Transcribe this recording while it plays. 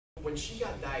when she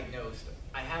got diagnosed,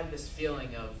 I had this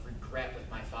feeling of regret with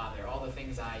my father, all the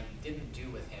things I didn't do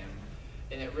with him.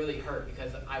 And it really hurt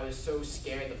because I was so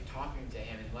scared of talking to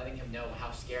him and letting him know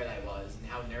how scared I was and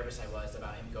how nervous I was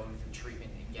about him going through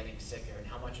treatment and getting sicker and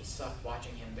how much it sucked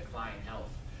watching him decline in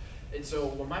health. And so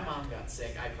when my mom got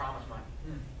sick, I promised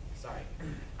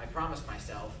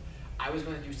myself I was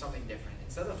going to do something different.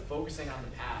 Instead of focusing on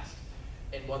the past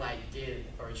and what I did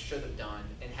or should have done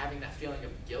and having that feeling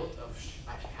of guilt of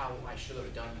how I should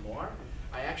have done more,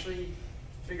 I actually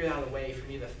figured out a way for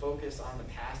me to focus on the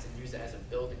past and use it as a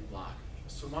building block.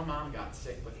 So when my mom got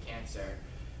sick with cancer,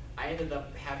 I ended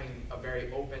up having a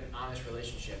very open, honest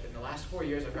relationship. In the last 4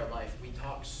 years of her life, we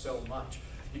talked so much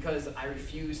because I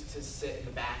refused to sit in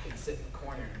the back and sit in the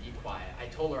corner and be quiet. I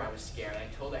told her I was scared.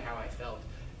 I told her how I felt.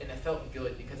 And it felt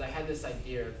good because I had this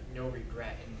idea of no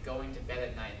regret and going to bed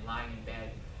at night and lying in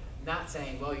bed, not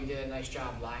saying, well, you did a nice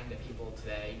job lying to people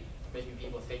today, making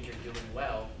people think you're doing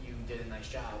well, you did a nice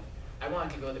job. I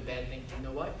wanted to go to bed thinking, you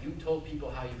know what, you told people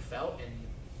how you felt and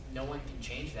no one can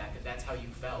change that because that's how you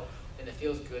felt. And it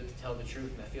feels good to tell the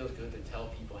truth and it feels good to tell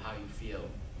people how you feel.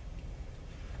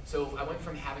 So I went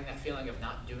from having that feeling of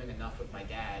not doing enough with my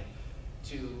dad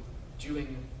to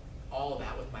doing all of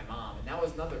that with my mom. And that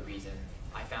was another reason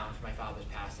I found for my father's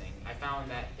passing. I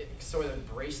found that it sort of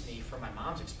braced me for my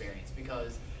mom's experience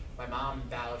because my mom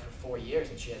battled for 4 years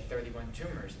and she had 31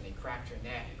 tumors and they cracked her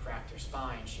neck, they cracked her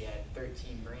spine, she had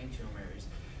 13 brain tumors.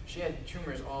 She had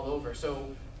tumors all over.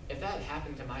 So if that had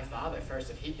happened to my father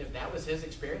first, if that was his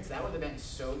experience, that would have been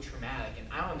so traumatic and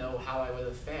I don't know how I would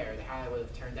have fared, how I would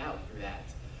have turned out through that.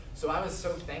 So I was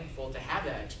so thankful to have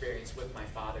that experience with my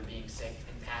father being sick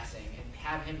and passing and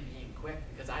have him being quick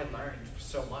because I learned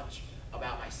so much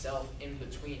about myself in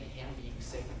between him being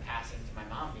sick and passing to my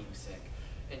mom being sick,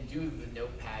 and do the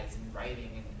notepads and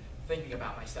writing and thinking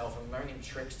about myself and learning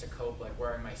tricks to cope, like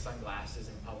wearing my sunglasses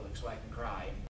in public so I can